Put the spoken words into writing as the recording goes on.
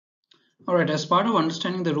Alright, as part of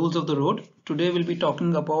understanding the rules of the road, today we'll be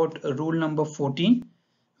talking about rule number 14,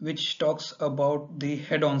 which talks about the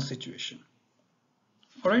head-on situation.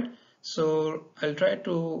 Alright, so I'll try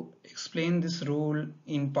to explain this rule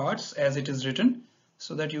in parts as it is written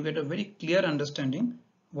so that you get a very clear understanding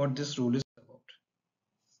what this rule is about.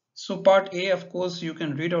 So part A, of course, you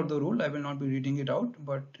can read out the rule. I will not be reading it out,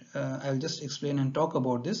 but I'll just explain and talk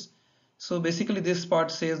about this. So basically this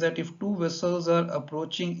part says that if two vessels are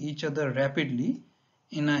approaching each other rapidly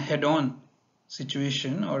in a head-on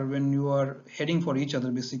situation, or when you are heading for each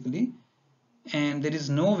other basically, and there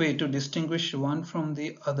is no way to distinguish one from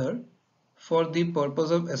the other for the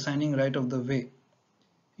purpose of assigning right of the way,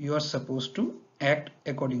 you are supposed to act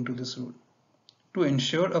according to this rule to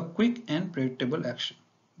ensure a quick and predictable action.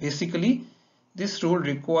 Basically, this rule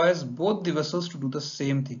requires both the vessels to do the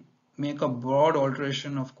same thing, make a broad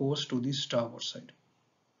alteration of course to the starboard side.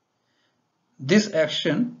 This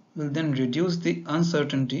action will then reduce the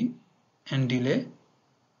uncertainty and delay,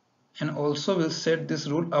 and also will set this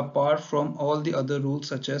rule apart from all the other rules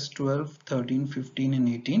such as 12, 13, 15 and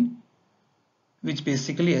 18, which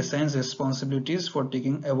basically assigns responsibilities for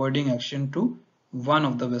avoiding action to one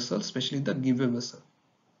of the vessels, especially the giveaway vessel.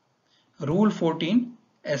 Rule 14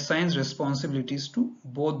 assigns responsibilities to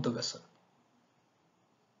both the vessel.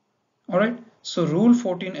 Alright, so rule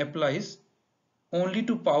 14 applies only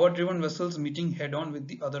to power-driven vessels meeting head-on with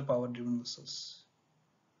the other power-driven vessels.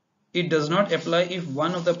 It does not apply if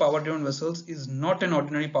one of the power-driven vessels is not an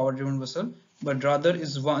ordinary power-driven vessel, but rather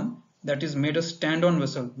is one that is made a stand-on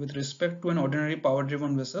vessel with respect to an ordinary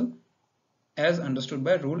power-driven vessel as understood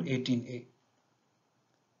by Rule 18A.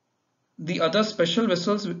 The other special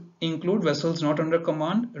vessels include vessels not under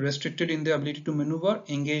command, restricted in their ability to maneuver,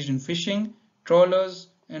 engaged in fishing, trawlers,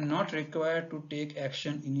 and not required to take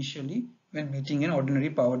action initially when meeting an ordinary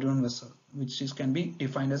power-driven vessel, which can be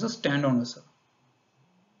defined as a stand-on vessel.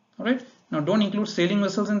 Alright, now don't include sailing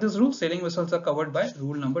vessels in this rule. Sailing vessels are covered by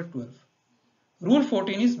rule number 12. Rule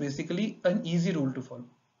 14 is basically an easy rule to follow.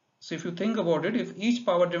 So if you think about it, if each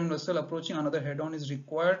power-driven vessel approaching another head-on is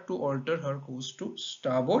required to alter her course to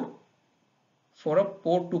starboard for a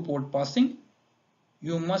port-to-port passing,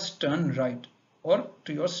 you must turn right or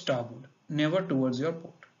to your starboard, never towards your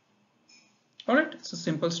port. Alright, it's a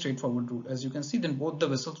simple straightforward rule. As you can see, then both the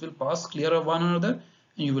vessels will pass clear of one another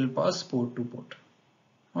and you will pass port to port.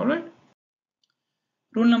 Alright.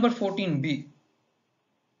 Rule number 14b.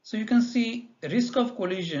 So you can see risk of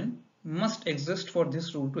collision must exist for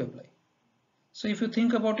this rule to apply. So if you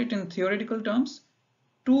think about it in theoretical terms,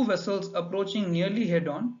 two vessels approaching nearly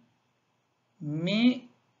head-on may,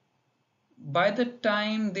 by the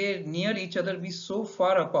time they near each other, be so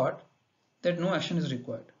far apart that no action is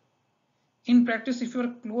required. In practice, if you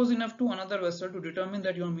are close enough to another vessel to determine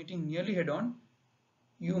that you are meeting nearly head-on,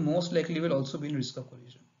 you most likely will also be in risk of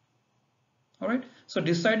collision. Alright, so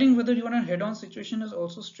deciding whether you are in a head-on situation is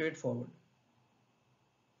also straightforward.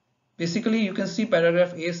 Basically, you can see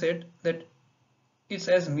paragraph A said that it's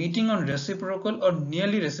as meeting on reciprocal or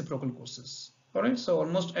nearly reciprocal courses. Alright, so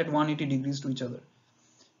almost at 180 degrees to each other,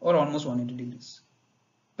 or almost 180 degrees.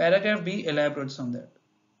 Paragraph B elaborates on that,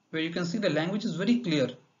 where you can see the language is very clear,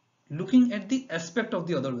 looking at the aspect of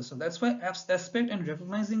the other vessel. That's why aspect and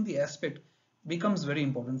recognizing the aspect becomes very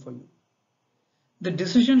important for you. The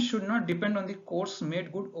decision should not depend on the course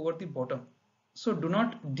made good over the bottom. So do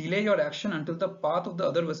not delay your action until the path of the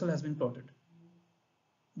other vessel has been plotted.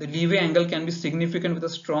 The leeway angle can be significant with a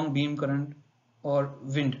strong beam current or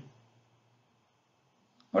wind.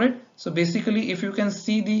 Alright, so basically if you can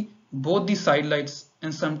see both the side lights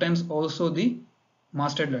and sometimes also the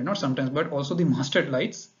masthead light, not sometimes but also the masthead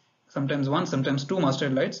lights, sometimes one, sometimes two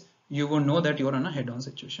masthead lights, you will know that you are in a head-on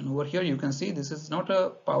situation. Over here you can see this is not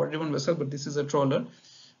a power-driven vessel, but this is a trawler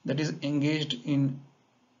that is engaged in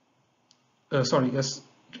yes,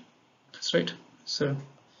 that's right, so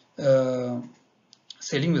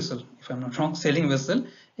sailing vessel, if I'm not wrong, sailing vessel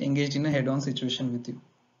engaged in a head-on situation with you.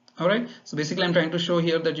 Alright, so basically I'm trying to show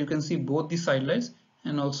here that you can see both the side lights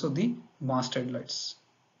and also the masthead lights.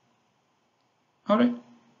 Alright,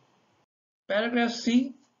 paragraph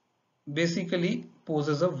C basically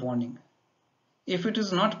poses a warning. If it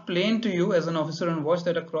is not plain to you as an officer on watch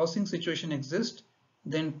that a crossing situation exists,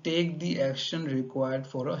 then take the action required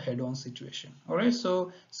for a head-on situation. Alright,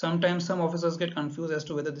 so sometimes some officers get confused as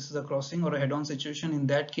to whether this is a crossing or a head-on situation. In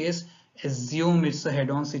that case, assume it's a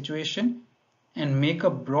head-on situation and make a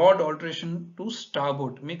broad alteration to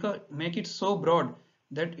starboard. Make it so broad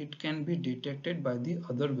that it can be detected by the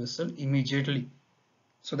other vessel immediately,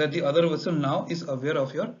 so that the other vessel now is aware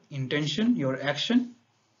of your intention, your action.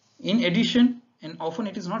 In addition, and often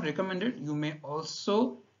it is not recommended, you may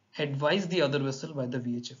also advise the other vessel by the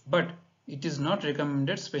VHF, but it is not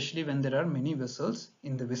recommended, especially when there are many vessels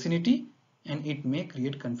in the vicinity and it may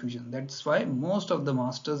create confusion. That's why most of the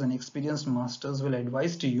masters and experienced masters will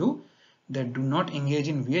advise to you that do not engage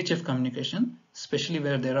in VHF communication, especially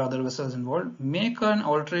where there are other vessels involved. Make an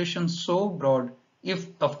alteration so broad, if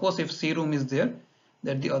of course if sea room is there,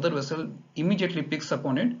 that the other vessel immediately picks up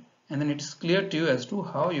on it, and then it is clear to you as to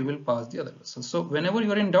how you will pass the other vessel. So whenever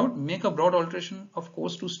you are in doubt, make a broad alteration of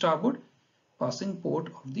course to starboard, passing port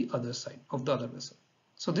of the other side of the other vessel.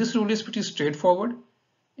 So this rule is pretty straightforward.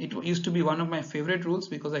 It used to be one of my favorite rules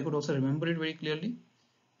because I could also remember it very clearly,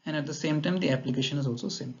 and at the same time the application is also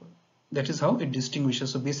simple. That is how it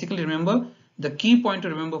distinguishes. So basically, remember, the key point to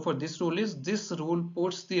remember for this rule is this rule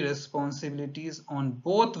puts the responsibilities on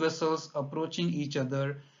both vessels approaching each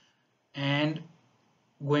other and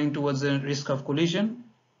going towards the risk of collision,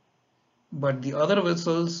 but the other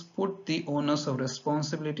vessels put the onus of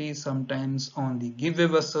responsibility sometimes on the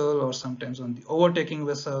giveaway vessel or sometimes on the overtaking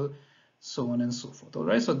vessel, so on and so forth. All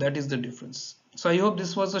right, so that is the difference. So I hope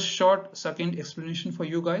this was a short succinct explanation for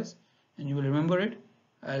you guys and you will remember it.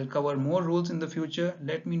 I'll cover more rules in the future.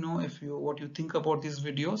 Let me know if what you think about these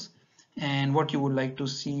videos and what you would like to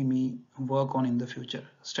see me work on in the future.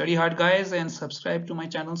 Study hard guys and subscribe to my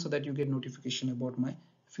channel so that you get notification about my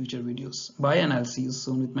future videos. Bye, and I'll see you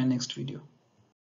soon with my next video.